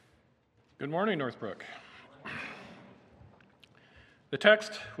Good morning, Northbrook. The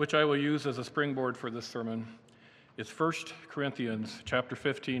text which I will use as a springboard for this sermon is 1 Corinthians chapter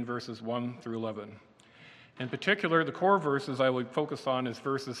 15, verses 1 through 11. In particular, the core verses I will focus on is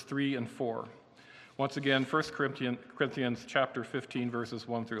verses 3 and 4. Once again, 1 Corinthians chapter 15, verses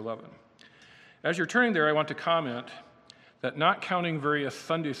 1 through 11. As you're turning there, I want to comment that not counting various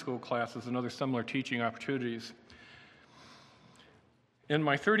Sunday school classes and other similar teaching opportunities, in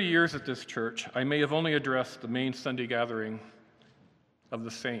my 30 years at this church, I may have only addressed the main Sunday gathering of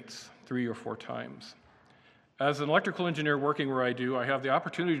the saints 3 or 4 times. As an electrical engineer working where I do, I have the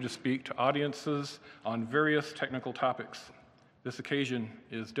opportunity to speak to audiences on various technical topics. This occasion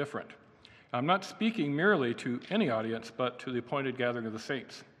is different. I'm not speaking merely to any audience, but to the appointed gathering of the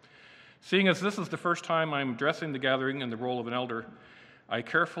saints. Seeing as this is the first time I'm addressing the gathering in the role of an elder, I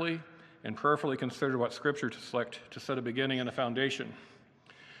carefully and prayerfully considered what scripture to select to set a beginning and a foundation.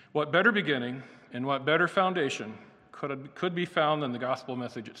 What better beginning and what better foundation could be found than the gospel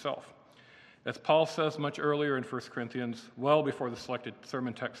message itself? As Paul says much earlier in 1 Corinthians, well before the selected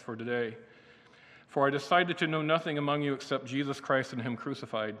sermon text for today, "For I decided to know nothing among you except Jesus Christ and him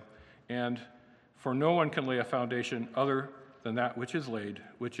crucified, and for no one can lay a foundation other than that which is laid,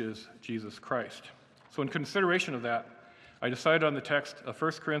 which is Jesus Christ." So in consideration of that, I decided on the text of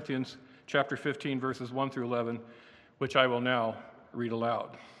 1 Corinthians chapter 15, verses 1 through 11, which I will now read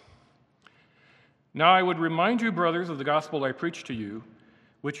aloud. "Now I would remind you, brothers, of the gospel I preached to you,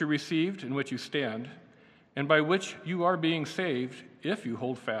 which you received, in which you stand, and by which you are being saved, if you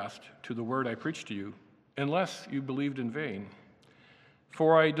hold fast to the word I preached to you, unless you believed in vain.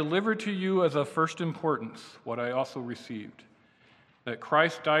 For I delivered to you as of first importance what I also received, that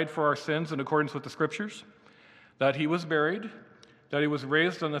Christ died for our sins in accordance with the Scriptures, that he was buried, that he was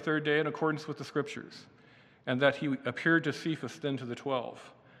raised on the third day in accordance with the Scriptures, and that he appeared to Cephas, then to the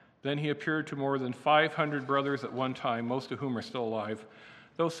 12. Then he appeared to more than 500 brothers at one time, most of whom are still alive,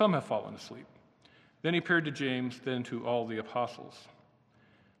 though some have fallen asleep. Then he appeared to James, then to all the apostles.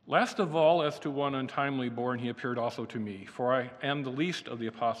 Last of all, as to one untimely born, he appeared also to me, for I am the least of the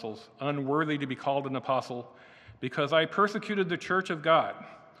apostles, unworthy to be called an apostle, because I persecuted the church of God.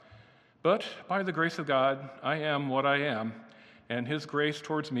 But by the grace of God, I am what I am, and his grace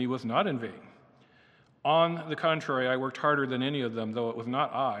towards me was not in vain. On the contrary, I worked harder than any of them, though it was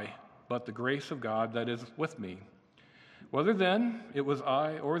not I, but the grace of God that is with me. Whether then it was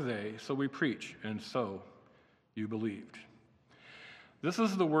I or they, so we preach, and so you believed." This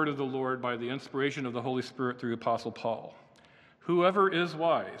is the word of the Lord by the inspiration of the Holy Spirit through the Apostle Paul. "Whoever is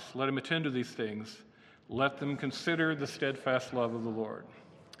wise, let him attend to these things. Let them consider the steadfast love of the Lord."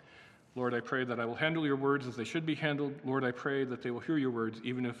 Lord, I pray that I will handle your words as they should be handled. Lord, I pray that they will hear your words,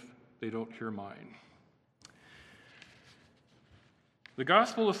 even if they don't hear mine. The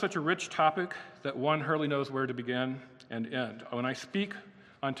gospel is such a rich topic that one hardly knows where to begin and end. When I speak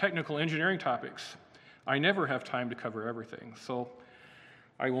on technical engineering topics, I never have time to cover everything. So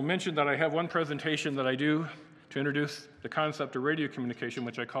I will mention that I have one presentation that I do to introduce the concept of radio communication,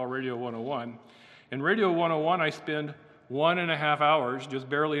 which I call Radio 101. In Radio 101, I spend 1.5 hours just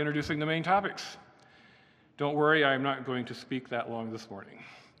barely introducing the main topics. Don't worry, I am not going to speak that long this morning.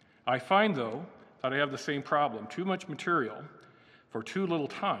 I find, though, that I have the same problem: too much material for too little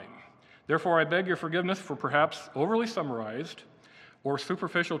time. Therefore, I beg your forgiveness for perhaps overly summarized or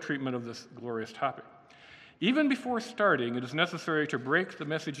superficial treatment of this glorious topic. Even before starting, it is necessary to break the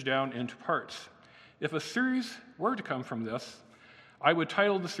message down into parts. If a series were to come from this, I would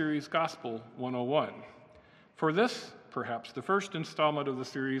title the series Gospel 101. For this, perhaps the first installment of the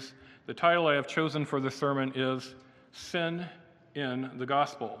series, the title I have chosen for this sermon is Sin in the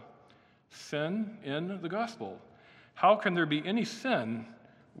Gospel. Sin in the Gospel. How can there be any sin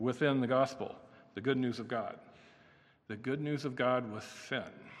within the gospel, the good news of God? The good news of God with sin.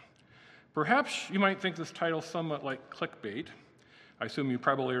 Perhaps you might think this title somewhat like clickbait. I assume you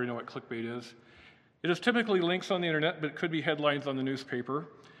probably already know what clickbait is. It is typically links on the internet, but it could be headlines on the newspaper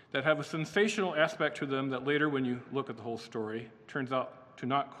that have a sensational aspect to them that later, when you look at the whole story, turns out to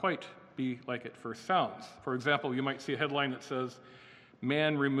not quite be like it first sounds. For example, you might see a headline that says,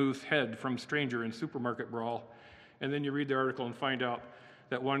 "Man removes head from stranger in supermarket brawl," and then you read the article and find out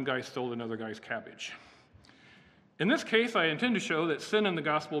that one guy stole another guy's cabbage. In this case, I intend to show that sin in the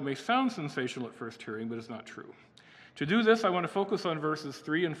gospel may sound sensational at first hearing, but it's not true. To do this, I want to focus on verses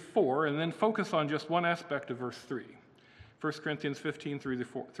 3 and 4, and then focus on just one aspect of verse 3. 1 Corinthians 15, 3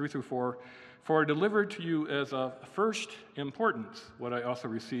 through 4, "For I delivered to you as of first importance what I also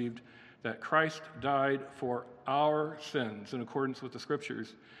received, that Christ died for our sins in accordance with the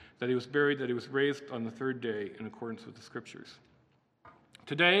Scriptures, that he was buried, that he was raised on the third day in accordance with the Scriptures."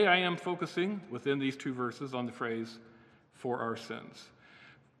 Today, I am focusing within these two verses on the phrase, for our sins,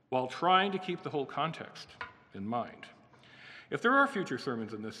 while trying to keep the whole context in mind. If there are future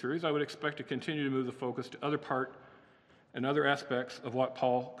sermons in this series, I would expect to continue to move the focus to other part and other aspects of what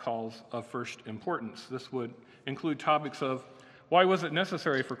Paul calls of first importance. This would include topics of why was it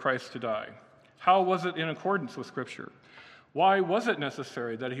necessary for Christ to die? How was it in accordance with Scripture? Why was it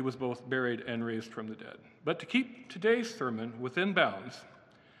necessary that he was both buried and raised from the dead? But to keep today's sermon within bounds,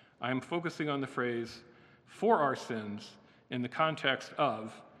 I am focusing on the phrase, for our sins, in the context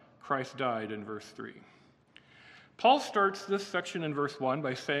of Christ died in verse 3. Paul starts this section in verse 1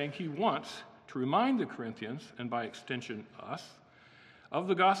 by saying he wants to remind the Corinthians, and by extension us, of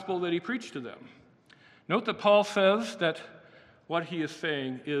the gospel that he preached to them. Note that Paul says that what he is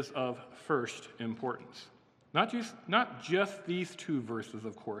saying is of first importance. Not just these two verses,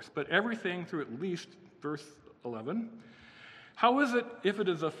 of course, but everything through at least verse 11. How is it, if it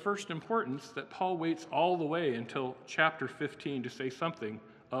is of first importance, that Paul waits all the way until chapter 15 to say something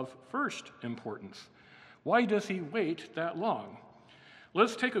of first importance? Why does he wait that long?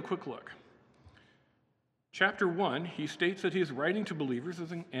 Let's take a quick look. Chapter 1, he states that he is writing to believers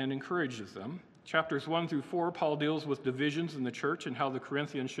and encourages them. Chapters 1 through 4, Paul deals with divisions in the church and how the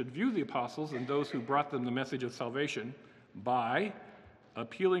Corinthians should view the apostles and those who brought them the message of salvation by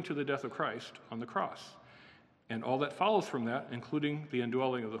appealing to the death of Christ on the cross, and all that follows from that, including the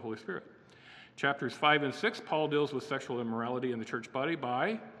indwelling of the Holy Spirit. Chapters 5 and 6, Paul deals with sexual immorality in the church body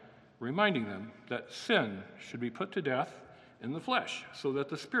by reminding them that sin should be put to death in the flesh so that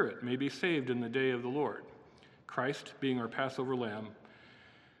the spirit may be saved in the day of the Lord, Christ being our Passover lamb,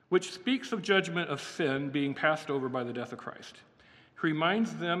 which speaks of judgment of sin being passed over by the death of Christ. He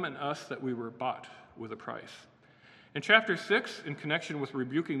reminds them and us that we were bought with a price. In chapter 6, in connection with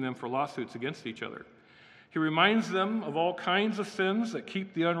rebuking them for lawsuits against each other, he reminds them of all kinds of sins that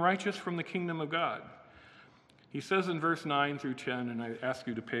keep the unrighteous from the kingdom of God. He says in verse 9 through 10, and I ask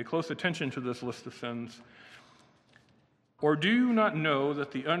you to pay close attention to this list of sins, or do you not know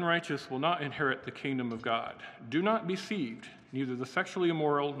that the unrighteous will not inherit the kingdom of God? Do not be deceived. Neither the sexually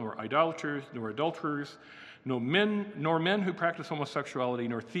immoral, nor idolaters, nor adulterers, nor men who practice homosexuality,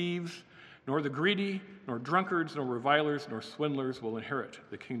 nor thieves, nor the greedy, nor drunkards, nor revilers, nor swindlers will inherit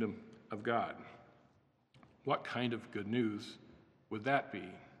the kingdom of God. What kind of good news would that be?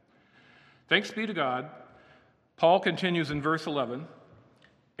 Thanks be to God. Paul continues in verse 11,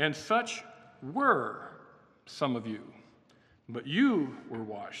 and such were some of you. But you were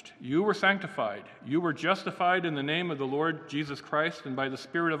washed, you were sanctified, you were justified in the name of the Lord Jesus Christ and by the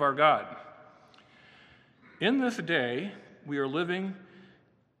Spirit of our God. In this day, we are living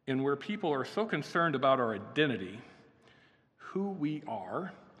in where people are so concerned about our identity, who we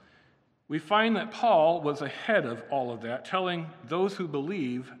are. We find that Paul was ahead of all of that, telling those who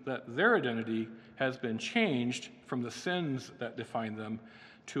believe that their identity has been changed from the sins that define them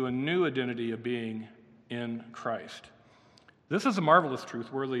to a new identity of being in Christ. This is a marvelous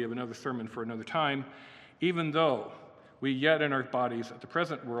truth worthy of another sermon for another time, even though we yet in our bodies at the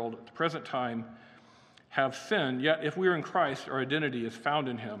present time, have sin, yet if we are in Christ, our identity is found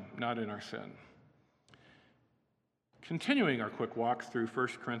in him, not in our sin. Continuing our quick walk through 1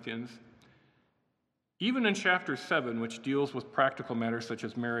 Corinthians, even in chapter 7, which deals with practical matters such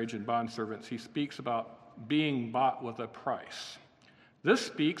as marriage and bondservants, he speaks about being bought with a price. This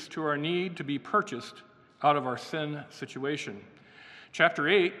speaks to our need to be purchased out of our sin situation. Chapter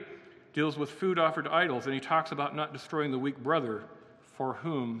 8 deals with food offered to idols, and he talks about not destroying the weak brother for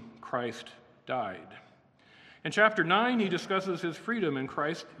whom Christ died. In chapter 9, he discusses his freedom in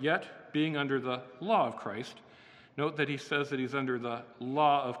Christ, yet being under the law of Christ. Note that he says that he's under the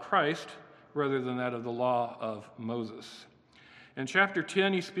law of Christ rather than that of the law of Moses. In chapter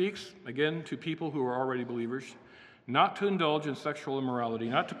 10, he speaks, again, to people who are already believers, not to indulge in sexual immorality,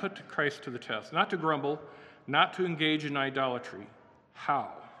 not to put Christ to the test, not to grumble, not to engage in idolatry. How?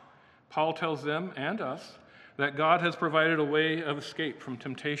 Paul tells them and us that God has provided a way of escape from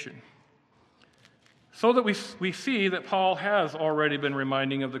temptation. So that we see that Paul has already been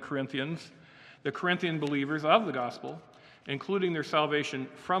reminding of the Corinthian believers of the gospel, including their salvation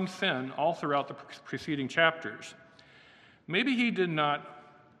from sin all throughout the preceding chapters. Maybe he did not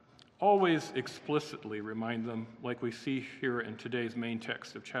always explicitly remind them like we see here in today's main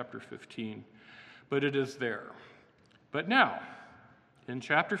text of chapter 15, but it is there. But now, in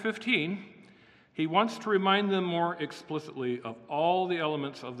chapter 15, he wants to remind them more explicitly of all the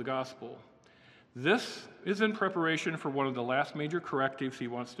elements of the gospel. This is in preparation for one of the last major correctives he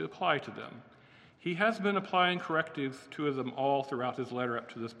wants to apply to them. He has been applying correctives to them all throughout his letter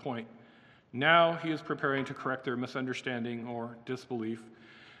up to this point, Now he is preparing to correct their misunderstanding or disbelief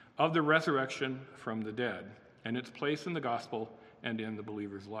of the resurrection from the dead and its place in the gospel and in the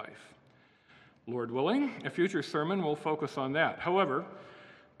believer's life. Lord willing, a future sermon will focus on that. However,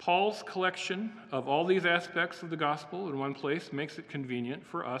 Paul's collection of all these aspects of the gospel in one place makes it convenient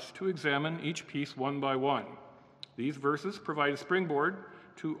for us to examine each piece one by one. These verses provide a springboard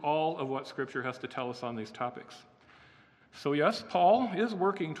to all of what Scripture has to tell us on these topics. So yes, Paul is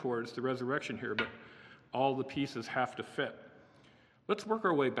working towards the resurrection here, but all the pieces have to fit. Let's work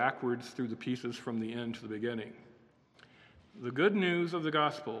our way backwards through the pieces from the end to the beginning. The good news of the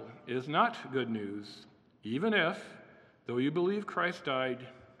gospel is not good news, even if, though you believe Christ died,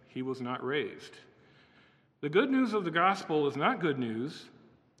 he was not raised. The good news of the gospel is not good news,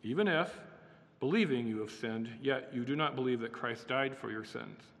 even if, believing you have sinned, yet you do not believe that Christ died for your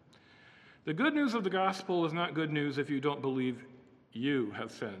sins. The good news of the gospel is not good news if you don't believe you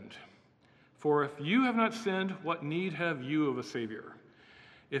have sinned. For if you have not sinned, what need have you of a Savior?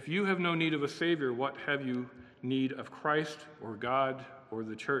 If you have no need of a Savior, what have you need of Christ or God or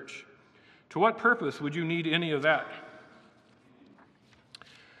the church? To what purpose would you need any of that?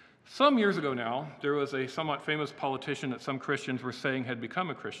 Some years ago now, there was a somewhat famous politician that some Christians were saying had become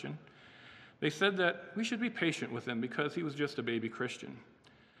a Christian. They said that we should be patient with him because he was just a baby Christian.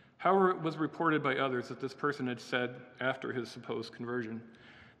 However, it was reported by others that this person had said after his supposed conversion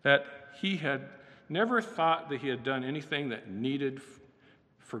that he had never thought that he had done anything that needed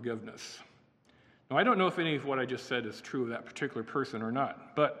forgiveness. Now, I don't know if any of what I just said is true of that particular person or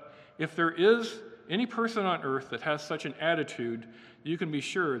not, but if there is any person on earth that has such an attitude, you can be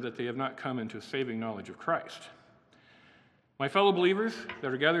sure that they have not come into saving knowledge of Christ. My fellow believers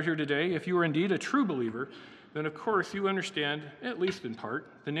that are gathered here today, if you are indeed a true believer, then of course you understand, at least in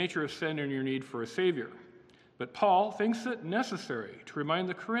part, the nature of sin and your need for a Savior. But Paul thinks it necessary to remind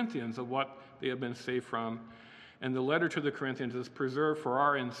the Corinthians of what they have been saved from, and the letter to the Corinthians is preserved for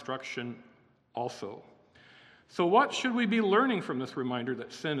our instruction also. So what should we be learning from this reminder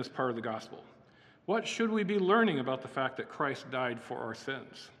that sin is part of the gospel? What should we be learning about the fact that Christ died for our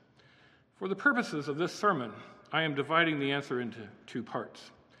sins? For the purposes of this sermon, I am dividing the answer into two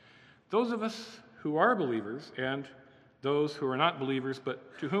parts. Those of us who are believers and those who are not believers,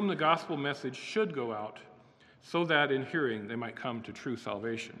 but to whom the gospel message should go out, so that in hearing they might come to true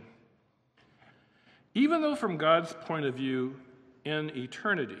salvation. Even though from God's point of view in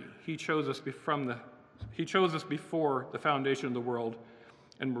eternity, he chose us before the foundation of the world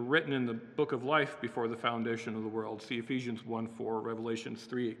and were written in the book of life before the foundation of the world. See Ephesians 1:4, Revelations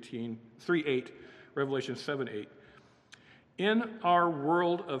 3:8, Revelation 7:8. In our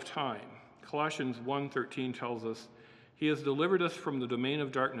world of time, Colossians 1:13 tells us, he has delivered us from the domain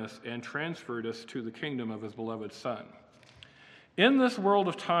of darkness and transferred us to the kingdom of his beloved Son. In this world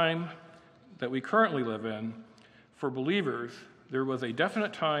of time that we currently live in, for believers, there was a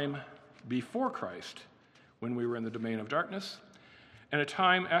definite time before Christ when we were in the domain of darkness, and a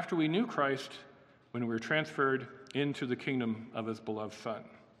time after we knew Christ when we were transferred into the kingdom of his beloved Son.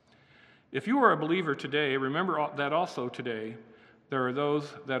 If you are a believer today, remember that also today there are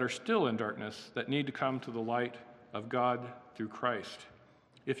those that are still in darkness that need to come to the light of God through Christ.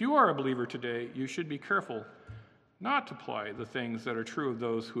 If you are a believer today, you should be careful not to apply the things that are true of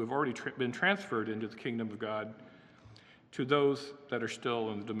those who have already been transferred into the kingdom of God to those that are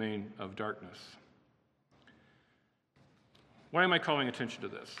still in the domain of darkness. Why am I calling attention to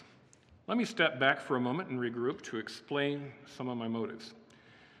this? Let me step back for a moment and regroup to explain some of my motives.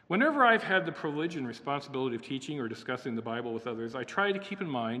 Whenever I've had the privilege and responsibility of teaching or discussing the Bible with others, I try to keep in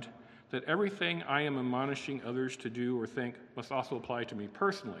mind that everything I am admonishing others to do or think must also apply to me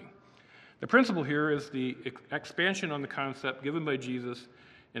personally. The principle here is the expansion on the concept given by Jesus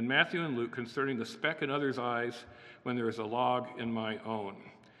in Matthew and Luke concerning the speck in others' eyes when there is a log in my own.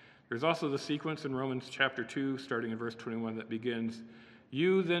 There's also the sequence in Romans chapter 2, starting in verse 21, that begins,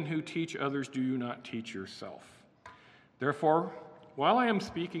 "You then who teach others, do you not teach yourself?" Therefore, while I am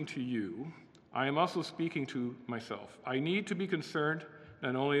speaking to you, I am also speaking to myself. I need to be concerned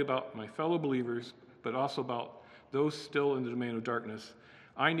not only about my fellow believers, but also about those still in the domain of darkness.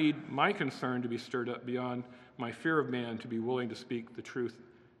 I need my concern to be stirred up beyond my fear of man to be willing to speak the truth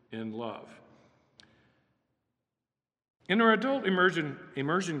in love. In our adult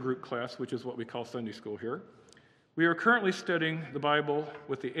immersion group class, which is what we call Sunday school here, we are currently studying the Bible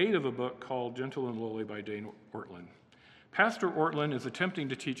with the aid of a book called Gentle and Lowly by Dane Ortlund. Pastor Ortlund is attempting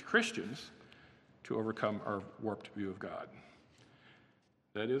to teach Christians to overcome our warped view of God.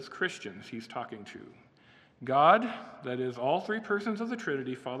 That is Christians he's talking to. God, that is all three persons of the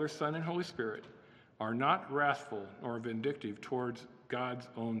Trinity, Father, Son, and Holy Spirit, are not wrathful or vindictive towards God's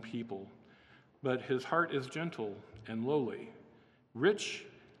own people, but his heart is gentle and lowly, rich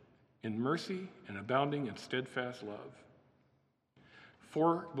in mercy and abounding in steadfast love.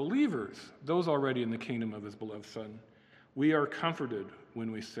 For believers, those already in the kingdom of his beloved Son, we are comforted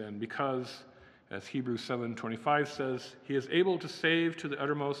when we sin because, as Hebrews 7:25 says, he is able to save to the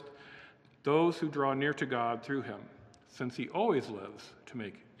uttermost those who draw near to God through him, since he always lives to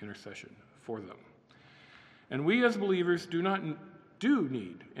make intercession for them. And we as believers do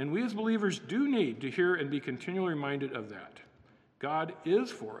need to hear and be continually reminded of that. God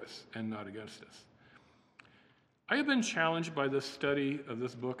is for us and not against us. I have been challenged by this study of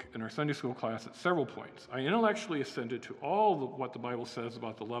this book in our Sunday school class at several points. I intellectually assented to what the Bible says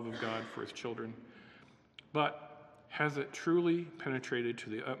about the love of God for his children, but has it truly penetrated to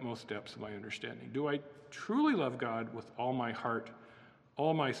the utmost depths of my understanding? Do I truly love God with all my heart,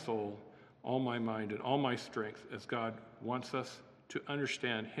 all my soul, all my mind, and all my strength, as God wants us to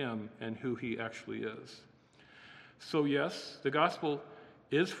understand him and who he actually is? So yes, the gospel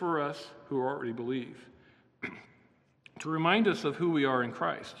is for us who already believe, to remind us of who we are in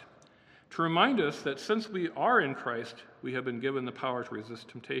Christ, to remind us that since we are in Christ, we have been given the power to resist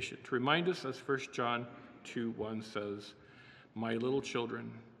temptation, to remind us, as 1 John 2:1 says, "My little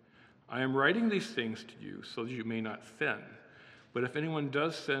children, I am writing these things to you so that you may not sin. But if anyone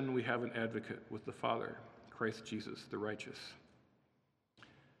does sin, we have an advocate with the Father, Christ Jesus the righteous."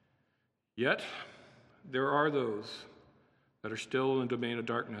 Yet, there are those that are still in the domain of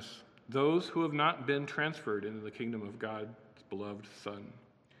darkness, those who have not been transferred into the kingdom of God's beloved Son.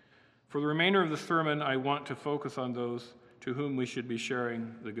 For the remainder of the sermon, I want to focus on those to whom we should be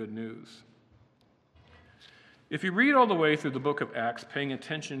sharing the good news. If you read all the way through the book of Acts, paying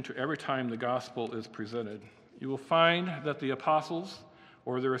attention to every time the gospel is presented, you will find that the apostles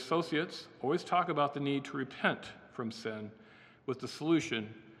or their associates always talk about the need to repent from sin, with the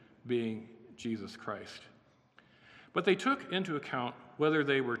solution being Jesus Christ. But they took into account whether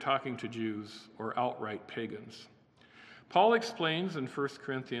they were talking to Jews or outright pagans. Paul explains in 1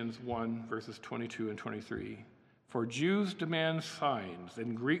 Corinthians 1, verses 22 and 23, "For Jews demand signs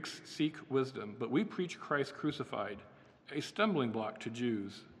and Greeks seek wisdom, but we preach Christ crucified, a stumbling block to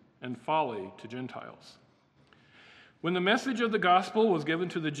Jews and folly to Gentiles." When the message of the gospel was given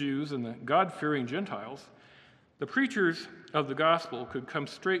to the Jews and the God-fearing Gentiles, the preachers of the gospel could come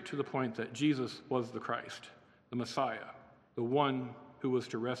straight to the point that Jesus was the Christ, the Messiah, the one who was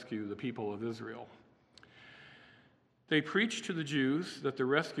to rescue the people of Israel. They preached to the Jews that the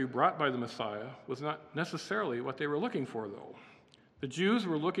rescue brought by the Messiah was not necessarily what they were looking for, though. The Jews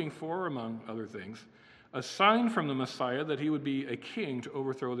were looking for, among other things, a sign from the Messiah that he would be a king to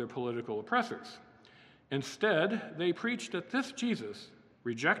overthrow their political oppressors. Instead, they preached that this Jesus,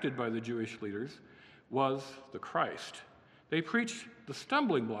 rejected by the Jewish leaders, was the Christ. They preached the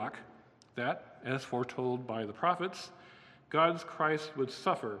stumbling block that, as foretold by the prophets, God's Christ would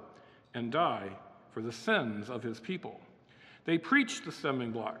suffer and die for the sins of his people. They preached the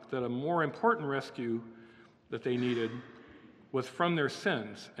stumbling block that a more important rescue that they needed was from their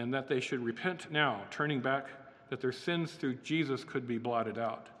sins, and that they should repent now, turning back, that their sins through Jesus could be blotted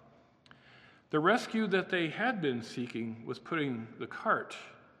out. The rescue that they had been seeking was putting the cart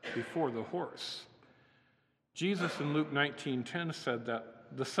before the horse. Jesus in Luke 19:10 said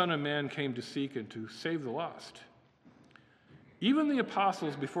that the Son of Man came to seek and to save the lost. Even the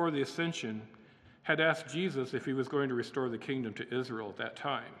apostles before the ascension had asked Jesus if he was going to restore the kingdom to Israel at that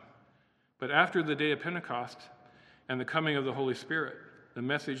time. But after the day of Pentecost and the coming of the Holy Spirit, the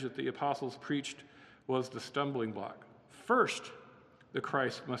message that the apostles preached was the stumbling block. First, the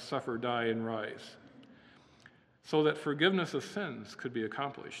Christ must suffer, die, and rise, so that forgiveness of sins could be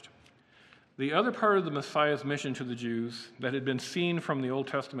accomplished. The other part of the Messiah's mission to the Jews that had been seen from the Old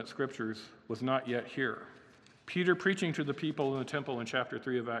Testament scriptures was not yet here. Peter, preaching to the people in the temple in chapter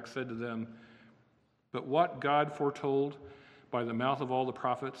 3 of Acts, said to them, "But what God foretold by the mouth of all the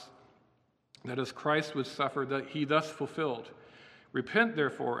prophets, that as Christ would suffer, that he thus fulfilled. Repent,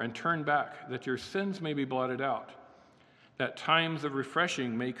 therefore, and turn back, that your sins may be blotted out, that times of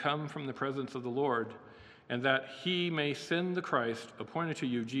refreshing may come from the presence of the Lord, and that he may send the Christ, appointed to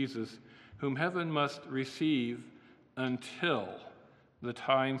you, Jesus, whom heaven must receive until the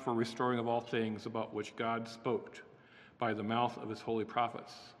time for restoring of all things about which God spoke by the mouth of his holy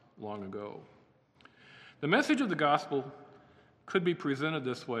prophets long ago." The message of the gospel could be presented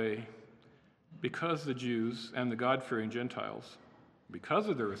this way because the Jews and the God-fearing Gentiles, because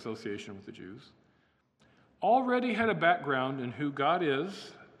of their association with the Jews, already had a background in who God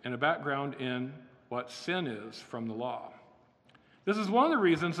is and a background in what sin is from the law. This is one of the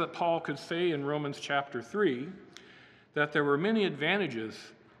reasons that Paul could say in Romans chapter 3 that there were many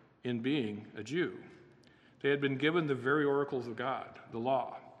advantages in being a Jew. They had been given the very oracles of God, the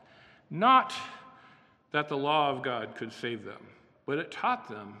law. Not that the law of God could save them, but it taught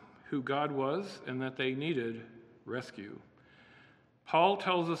them who God was and that they needed rescue. Paul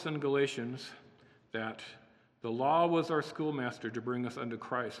tells us in Galatians that the law was our schoolmaster to bring us unto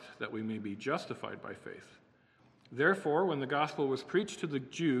Christ, that we may be justified by faith. Therefore, when the gospel was preached to the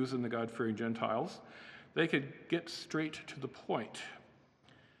Jews and the God-fearing Gentiles, they could get straight to the point.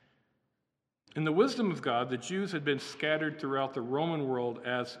 In the wisdom of God, the Jews had been scattered throughout the Roman world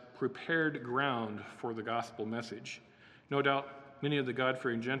as prepared ground for the gospel message. No doubt many of the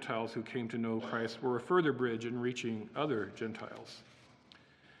God-fearing Gentiles who came to know Christ were a further bridge in reaching other Gentiles.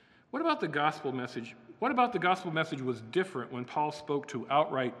 What about the gospel message? What about the gospel message was different when Paul spoke to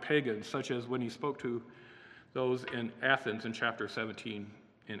outright pagans, such as when he spoke to those in Athens in chapter 17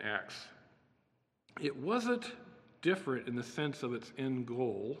 in Acts? It wasn't different in the sense of its end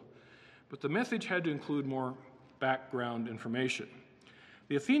goal, but the message had to include more background information.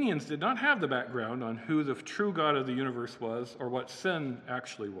 The Athenians did not have the background on who the true God of the universe was or what sin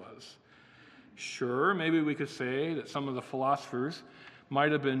actually was. Sure, maybe we could say that some of the philosophers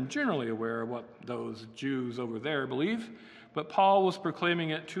might have been generally aware of what those Jews over there believe, but Paul was proclaiming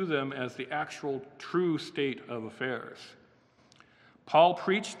it to them as the actual true state of affairs. Paul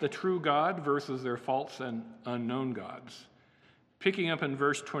preached the true God versus their false and unknown gods. Picking up in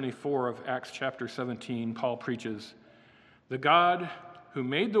verse 24 of Acts chapter 17, Paul preaches, "The God who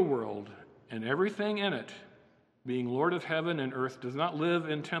made the world and everything in it, being Lord of heaven and earth, does not live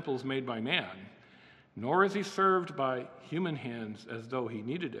in temples made by man, nor is he served by human hands as though he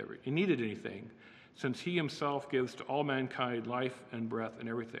needed anything, since he himself gives to all mankind life and breath and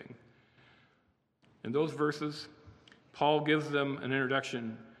everything." In those verses, Paul gives them an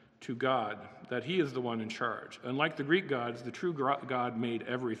introduction to God, that he is the one in charge. Unlike the Greek gods, the true God made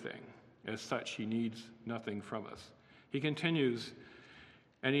everything. As such, he needs nothing from us. He continues,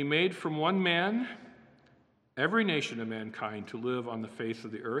 "And he made from one man every nation of mankind to live on the face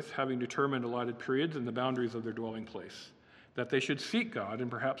of the earth, having determined allotted periods and the boundaries of their dwelling place, that they should seek God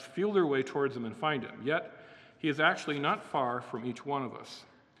and perhaps feel their way towards him and find him. Yet he is actually not far from each one of us.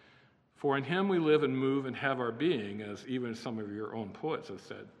 For in him we live and move and have our being, as even some of your own poets have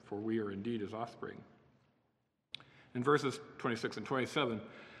said, for we are indeed his offspring." In verses 26 and 27,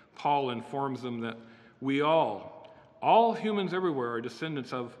 Paul informs them that we all humans everywhere, are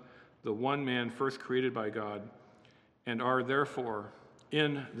descendants of the one man first created by God, and are therefore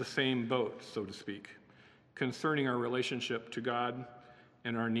in the same boat, so to speak, concerning our relationship to God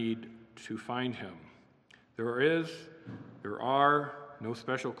and our need to find him. There are no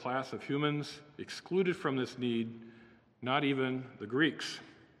special class of humans excluded from this need, not even the Greeks.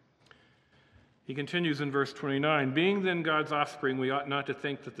 He continues in verse 29, "Being then God's offspring, we ought not to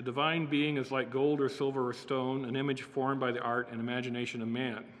think that the divine being is like gold or silver or stone, an image formed by the art and imagination of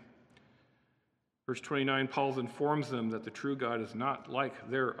man." Verse 29, Paul informs them that the true God is not like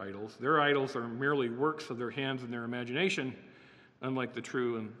their idols. Their idols are merely works of their hands and their imagination, unlike the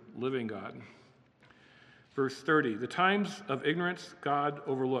true and living God. Verse 30, "The times of ignorance God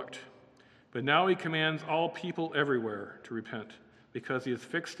overlooked, but now he commands all people everywhere to repent, because he has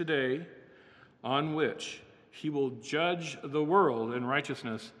fixed a day on which he will judge the world in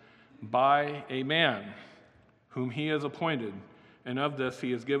righteousness by a man whom he has appointed, and of this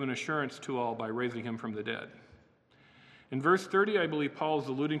he has given assurance to all by raising him from the dead." In verse 30, I believe Paul is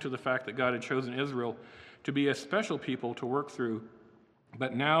alluding to the fact that God had chosen Israel to be a special people to work through,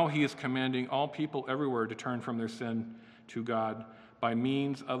 but now he is commanding all people everywhere to turn from their sin to God by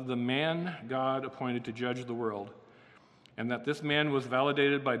means of the man God appointed to judge the world, and that this man was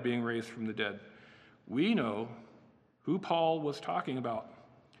validated by being raised from the dead. We know who Paul was talking about,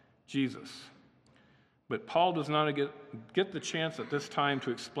 Jesus. But Paul does not get the chance at this time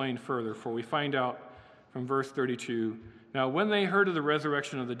to explain further, for we find out from verse 32, "Now when they heard of the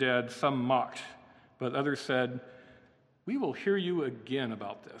resurrection of the dead, some mocked, but others said, 'We will hear you again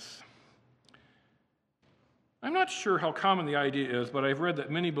about this.'" I'm not sure how common the idea is, but I've read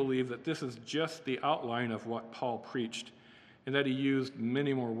that many believe that this is just the outline of what Paul preached, and that he used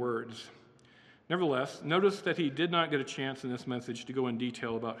many more words. Nevertheless, notice that he did not get a chance in this message to go in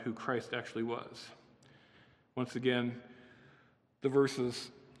detail about who Christ actually was. Once again, the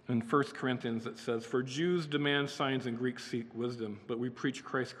verses in 1 Corinthians that says, "For Jews demand signs and Greeks seek wisdom, but we preach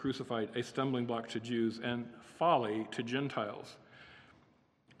Christ crucified, a stumbling block to Jews and folly to Gentiles."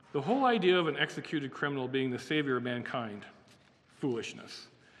 The whole idea of an executed criminal being the savior of mankind, foolishness.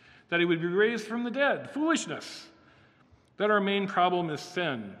 That he would be raised from the dead, foolishness. That our main problem is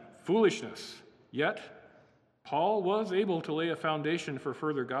sin, foolishness. Yet, Paul was able to lay a foundation for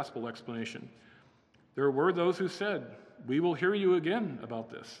further gospel explanation. There were those who said, "We will hear you again about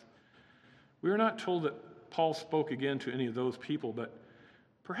this." We are not told that Paul spoke again to any of those people, but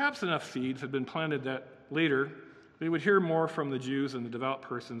perhaps enough seeds had been planted that later they would hear more from the Jews and the devout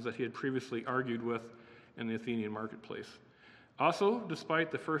persons that he had previously argued with in the Athenian marketplace. Also,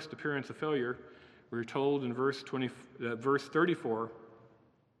 despite the first appearance of failure, we're told in verse 34,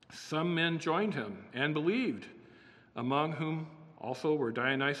 some men joined him and believed, among whom also were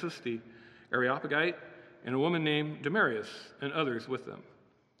Dionysius the Areopagite and a woman named Damaris and others with them.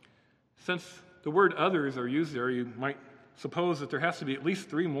 Since the word others are used there, you might suppose that there has to be at least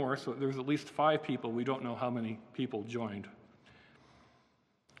 3 more, so there's at least 5 people. We don't know how many people joined.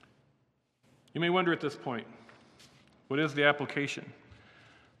 You may wonder at this point, what is the application?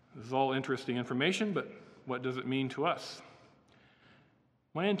 This is all interesting information, but what does it mean to us?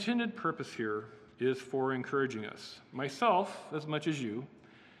 My intended purpose here is for encouraging us, myself as much as you,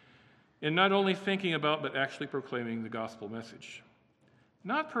 in not only thinking about but actually proclaiming the gospel message.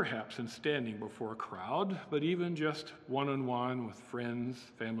 Not perhaps in standing before a crowd, but even just one-on-one with friends,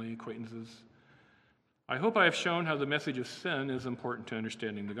 family, acquaintances. I hope I have shown how the message of sin is important to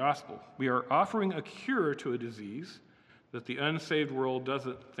understanding the gospel. We are offering a cure to a disease that the unsaved world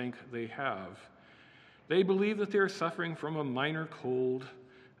doesn't think they have. They believe that they are suffering from a minor cold,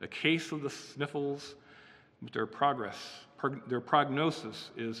 a case of the sniffles, but their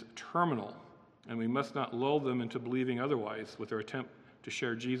prognosis is terminal, and we must not lull them into believing otherwise with their attempt to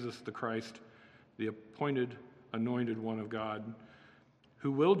share Jesus the Christ, the appointed, anointed one of God,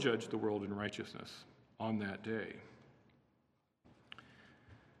 who will judge the world in righteousness on that day.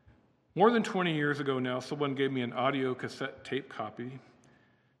 More than 20 years ago now, someone gave me an audio cassette tape copy.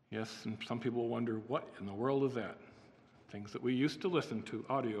 Yes, and some people wonder, what in the world is that? Things that we used to listen to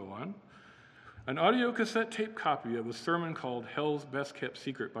audio on. An audio cassette tape copy of a sermon called Hell's Best Kept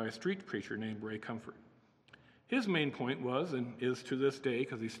Secret by a street preacher named Ray Comfort. His main point was, and is to this day,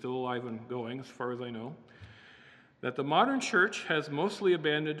 because he's still alive and going as far as I know, that the modern church has mostly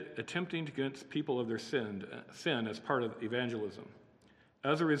abandoned attempting to convince people of their sin as part of evangelism.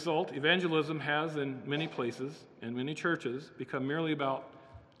 As a result, evangelism has, in many places and many churches, become merely about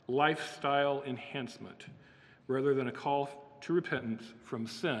lifestyle enhancement, rather than a call to repentance from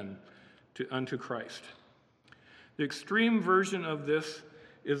sin unto Christ. The extreme version of this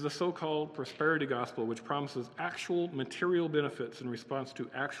is the so-called prosperity gospel, which promises actual material benefits in response to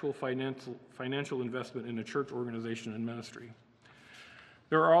actual financial investment in a church organization and ministry.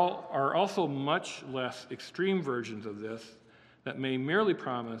 There are also much less extreme versions of this that may merely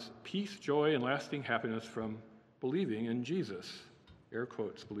promise peace, joy, and lasting happiness from believing in Jesus. Air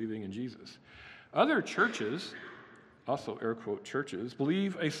quotes, believing in Jesus. Other churches, also air quote churches,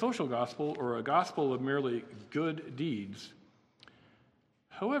 believe a social gospel or a gospel of merely good deeds.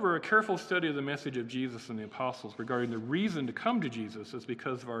 However, a careful study of the message of Jesus and the apostles regarding the reason to come to Jesus is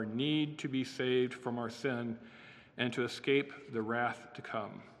because of our need to be saved from our sin and to escape the wrath to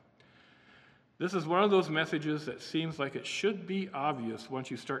come. This is one of those messages that seems like it should be obvious once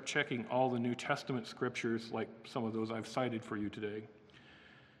you start checking all the New Testament scriptures, like some of those I've cited for you today.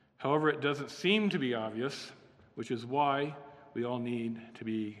 However, it doesn't seem to be obvious, which is why we all need to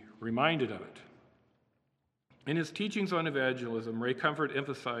be reminded of it. In his teachings on evangelism, Ray Comfort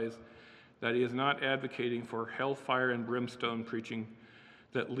emphasized that he is not advocating for hellfire and brimstone preaching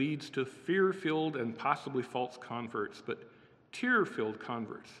that leads to fear-filled and possibly false converts, but tear-filled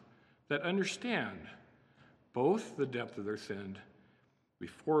converts that understand both the depth of their sin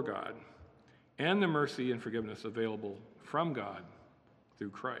before God and the mercy and forgiveness available from God through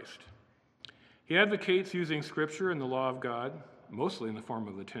Christ. He advocates using Scripture and the law of God, mostly in the form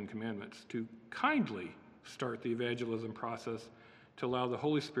of the Ten Commandments, to kindly start the evangelism process to allow the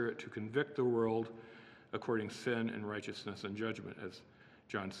Holy Spirit to convict the world according to sin and righteousness and judgment, as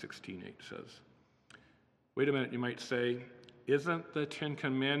John 16:8 says. Wait a minute, you might say, isn't the Ten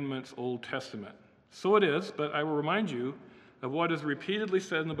Commandments Old Testament? So it is, but I will remind you of what is repeatedly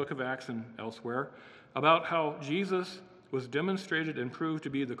said in the book of Acts and elsewhere about how Jesus was demonstrated and proved to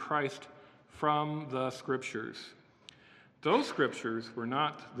be the Christ from the Scriptures. Those Scriptures were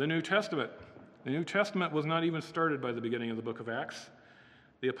not the New Testament. The New Testament was not even started by the beginning of the book of Acts.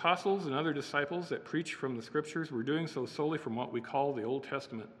 The apostles and other disciples that preached from the Scriptures were doing so solely from what we call the Old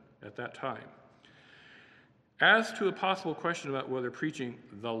Testament at that time. As to a possible question about whether preaching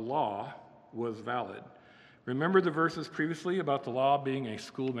the law was valid, remember the verses previously about the law being a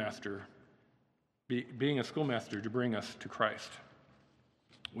schoolmaster, to bring us to Christ.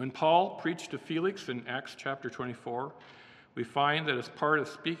 When Paul preached to Felix in Acts chapter 24, we find that as part of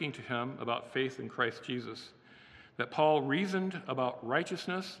speaking to him about faith in Christ Jesus, that Paul reasoned about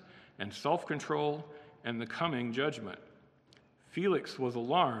righteousness and self-control and the coming judgment. Felix was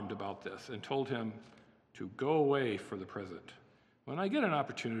alarmed about this and told him to go away for the present. When I get an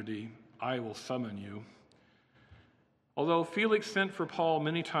opportunity, I will summon you. Although Felix sent for Paul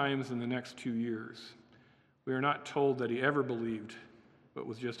many times in the next 2 years, we are not told that he ever believed, but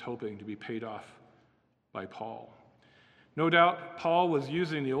was just hoping to be paid off by Paul. No doubt, Paul was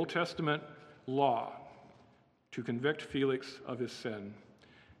using the Old Testament law to convict Felix of his sin.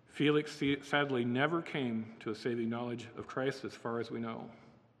 Felix sadly never came to a saving knowledge of Christ as far as we know.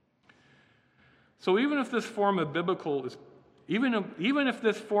 So even if this form of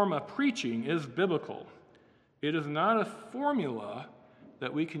preaching is biblical, it is not a formula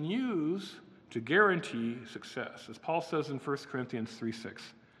that we can use to guarantee success. As Paul says in 1 Corinthians 3:6,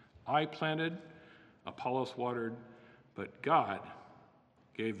 I planted, Apollos watered, but God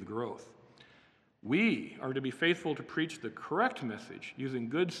gave the growth. We are to be faithful to preach the correct message using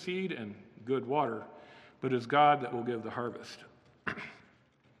good seed and good water, but it is God that will give the harvest. I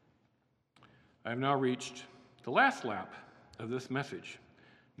have now reached the last lap of this message.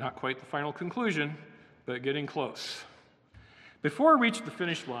 Not quite the final conclusion, but getting close. Before I reach the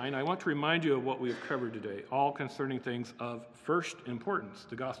finish line, I want to remind you of what we have covered today, all concerning things of first importance,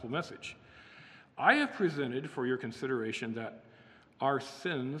 the gospel message. I have presented for your consideration that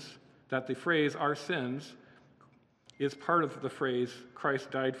the phrase our sins is part of the phrase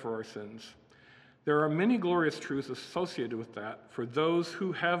Christ died for our sins. There are many glorious truths associated with that for those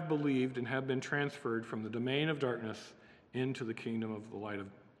who have believed and have been transferred from the domain of darkness into the kingdom of the light of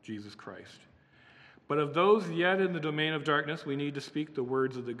Jesus Christ. But of those yet in the domain of darkness, we need to speak the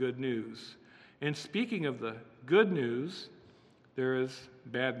words of the good news. And speaking of the good news, there is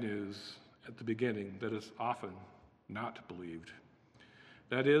bad news at the beginning that is often not believed.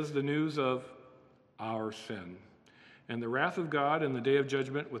 That is the news of our sin and the wrath of God in the day of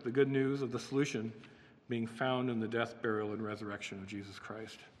judgment, with the good news of the solution being found in the death, burial, and resurrection of Jesus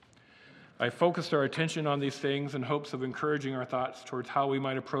Christ. I focused our attention on these things in hopes of encouraging our thoughts towards how we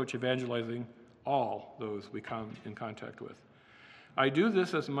might approach evangelizing all those we come in contact with. I do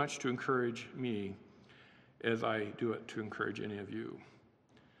this as much to encourage me as I do it to encourage any of you.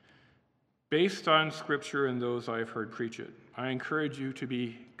 Based on Scripture and those I have heard preach it, I encourage you to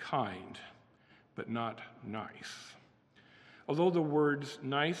be kind, but not nice. Although the words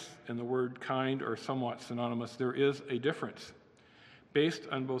nice and the word kind are somewhat synonymous, there is a difference. Based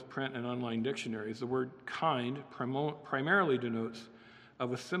on both print and online dictionaries, the word kind primarily denotes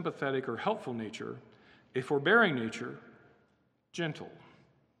of a sympathetic or helpful nature, a forbearing nature, gentle,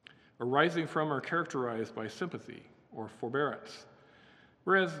 arising from or characterized by sympathy or forbearance.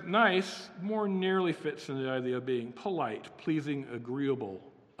 Whereas nice more nearly fits in the idea of being polite, pleasing, agreeable,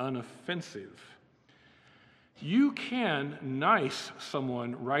 unoffensive. You can nice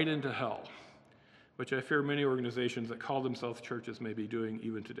someone right into hell, which I fear many organizations that call themselves churches may be doing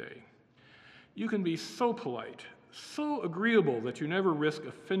even today. You can be so polite, so agreeable that you never risk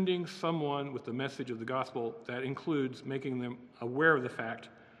offending someone with the message of the gospel that includes making them aware of the fact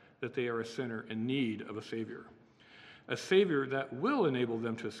that they are a sinner in need of a Savior that will enable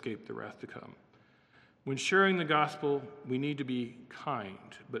them to escape the wrath to come. When sharing the gospel, we need to be kind,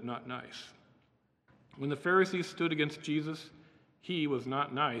 but not nice. When the Pharisees stood against Jesus, he was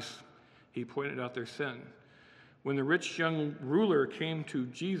not nice. He pointed out their sin. When the rich young ruler came to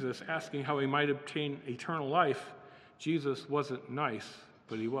Jesus asking how he might obtain eternal life, Jesus wasn't nice,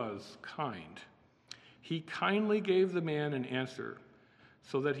 but he was kind. He kindly gave the man an answer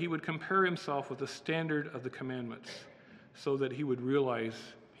so that he would compare himself with the standard of the commandments, so that he would realize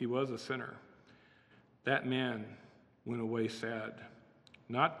he was a sinner. That man went away sad,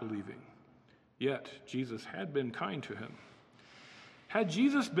 not believing. Yet Jesus had been kind to him. Had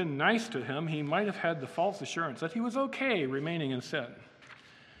Jesus been nice to him, he might have had the false assurance that he was okay remaining in sin.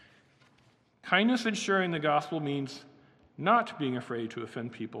 Kindness in sharing the gospel means not being afraid to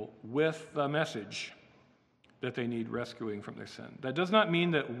offend people with the message that they need rescuing from their sin. That does not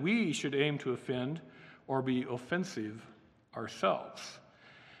mean that we should aim to offend or be offensive ourselves.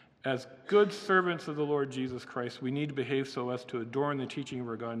 As good servants of the Lord Jesus Christ, we need to behave so as to adorn the teaching of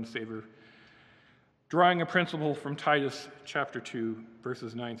our God and Savior. Drawing a principle from Titus chapter 2,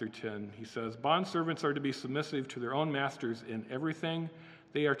 verses 9 through 10, he says, "Bondservants are to be submissive to their own masters in everything.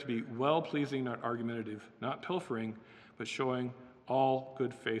 They are to be well-pleasing, not argumentative, not pilfering, but showing all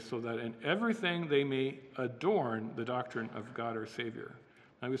good faith, so that in everything they may adorn the doctrine of God our Savior."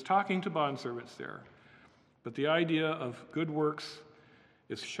 I was talking to bondservants there, but the idea of good works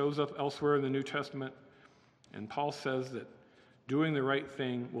shows up elsewhere in the New Testament, and Paul says that doing the right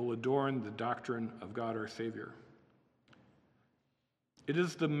thing will adorn the doctrine of God our Savior. It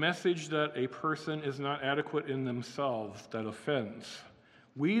is the message that a person is not adequate in themselves that offends.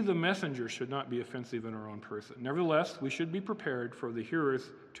 We, the messenger, should not be offensive in our own person. Nevertheless, we should be prepared for the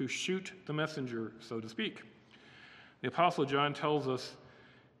hearers to shoot the messenger, so to speak. The Apostle John tells us,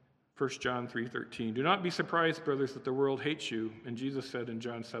 1 John 3:13, "Do not be surprised, brothers, that the world hates you." And Jesus said in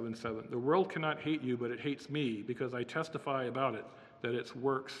John 7:7, "The world cannot hate you, but it hates me, because I testify about it, that its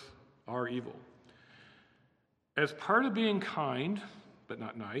works are evil." As part of being kind, but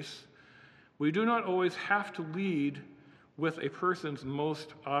not nice, we do not always have to lead with a person's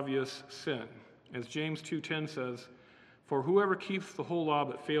most obvious sin. As James 2:10 says, "For whoever keeps the whole law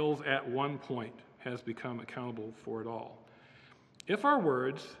but fails at one point has become accountable for it all." If our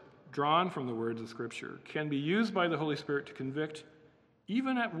words, drawn from the words of Scripture, can be used by the Holy Spirit to convict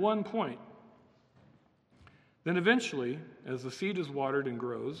even at one point, then eventually, as the seed is watered and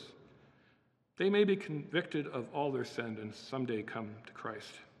grows, they may be convicted of all their sin and someday come to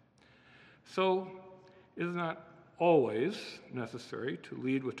Christ. So, it is not always necessary to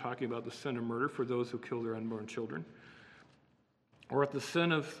lead with talking about the sin of murder for those who kill their unborn children, or at the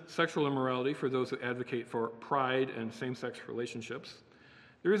sin of sexual immorality for those who advocate for pride and same-sex relationships.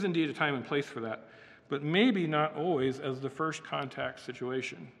 There is indeed a time and place for that, but maybe not always as the first contact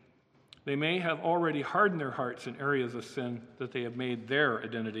situation. They may have already hardened their hearts in areas of sin that they have made their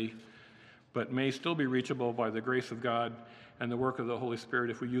identity, but may still be reachable by the grace of God and the work of the Holy Spirit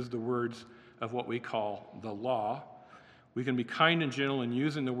if we use the words of what we call the law. We can be kind and gentle in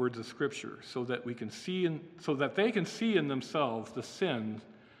using the words of Scripture so that they can see in themselves the sins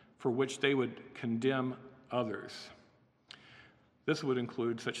for which they would condemn others. This would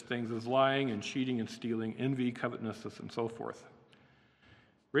include such things as lying and cheating and stealing, envy, covetousness, and so forth.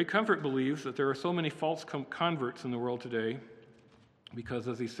 Ray Comfort believes that there are so many false converts in the world today because,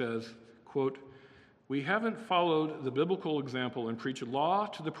 as he says, quote, "We haven't followed the biblical example and preach law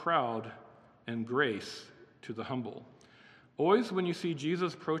to the proud and grace to the humble. Always when you see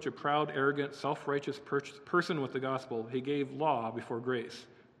Jesus approach a proud, arrogant, self-righteous person with the gospel, he gave law before grace,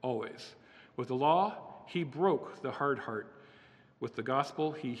 always. With the law, he broke the hard heart. With the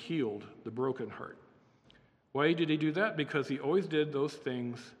gospel, he healed the broken heart." Why did he do that? Because he always did those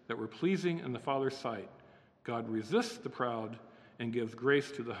things that were pleasing in the Father's sight. God resists the proud and gives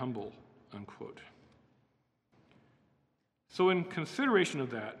grace to the humble, unquote. So in consideration of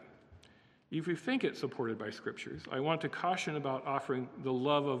that, if you think it's supported by Scriptures, I want to caution about offering the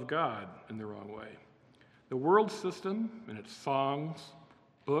love of God in the wrong way. The world system and its songs,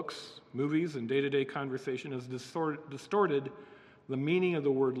 books, movies, and day-to-day conversation has distorted the meaning of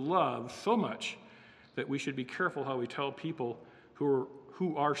the word love so much that we should be careful how we tell people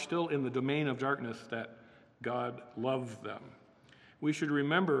who are still in the domain of darkness that God loves them. We should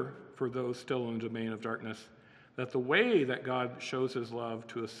remember, for those still in the domain of darkness, that the way that God shows his love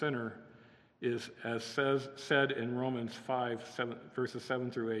to a sinner is, as said in Romans 5, verses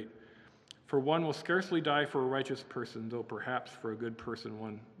 7 through 8, "For one will scarcely die for a righteous person, though perhaps for a good person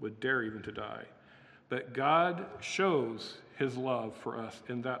one would dare even to die. But God shows his love for us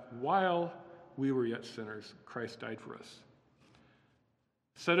in that while we were yet sinners, Christ died for us."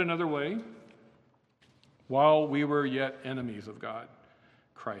 Said another way, while we were yet enemies of God,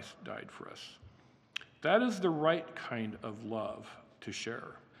 Christ died for us. That is the right kind of love to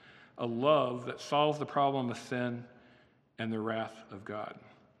share, a love that solves the problem of sin and the wrath of God.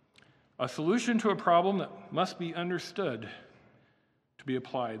 A solution to a problem that must be understood to be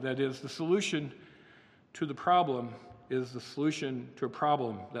applied. That is, the solution to the problem is the solution to a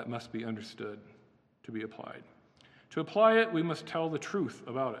problem that must be understood to be applied. To apply it, we must tell the truth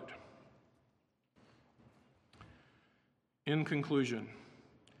about it. In conclusion,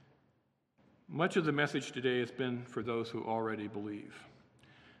 much of the message today has been for those who already believe.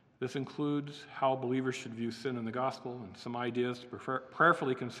 This includes how believers should view sin in the gospel and some ideas to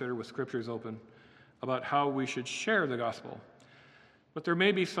prayerfully consider with scriptures open about how we should share the gospel. But there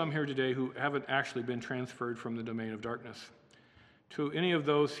may be some here today who haven't actually been transferred from the domain of darkness. To any of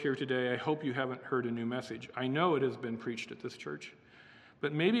those here today, I hope you haven't heard a new message. I know it has been preached at this church,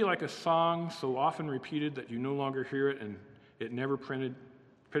 but maybe like a song so often repeated that you no longer hear it and it never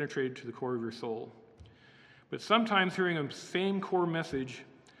penetrated to the core of your soul. But sometimes hearing a same core message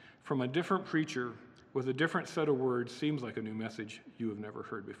from a different preacher with a different set of words seems like a new message you have never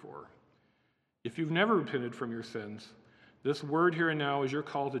heard before. If you've never repented from your sins, this word here and now is your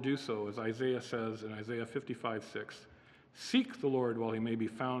call to do so, as Isaiah says in Isaiah 55:6. Seek the Lord while he may be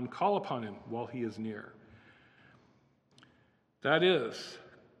found, call upon him while he is near. That is,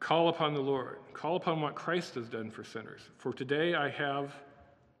 call upon the Lord. Call upon what Christ has done for sinners. For today I have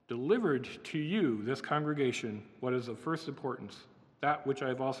delivered to you, this congregation, what is of first importance, that which I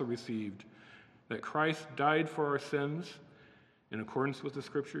have also received, that Christ died for our sins in accordance with the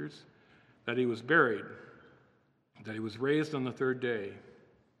Scriptures, that he was buried, that he was raised on the third day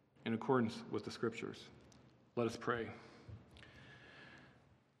in accordance with the Scriptures. Let us pray.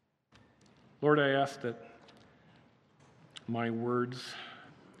 Lord, I ask that my words,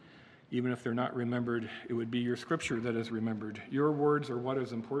 even if they're not remembered, it would be your Scripture that is remembered. Your words are what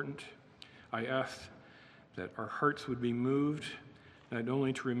is important. I ask that our hearts would be moved, not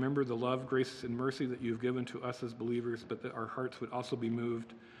only to remember the love, grace, and mercy that you've given to us as believers, but that our hearts would also be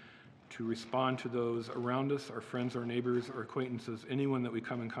moved to respond to those around us, our friends, our neighbors, our acquaintances, anyone that we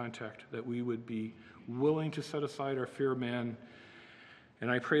come in contact, that we would be willing to set aside our fear of man.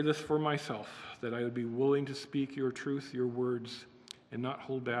 And I pray this for myself, that I would be willing to speak your truth, your words, and not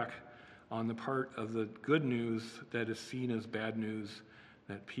hold back on the part of the good news that is seen as bad news,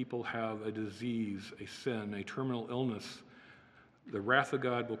 that people have a disease, a sin, a terminal illness. The wrath of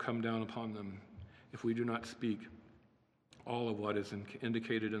God will come down upon them if we do not speak all of what is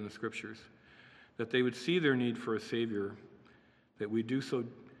indicated in the Scriptures, that they would see their need for a Savior, that we do so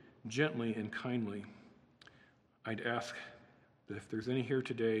gently and kindly. I'd ask that if there's any here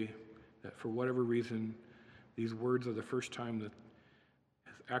today that for whatever reason these words are the first time that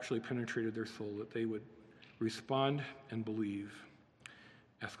has actually penetrated their soul, that they would respond and believe.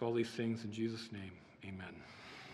 Ask all these things in Jesus' name. Amen.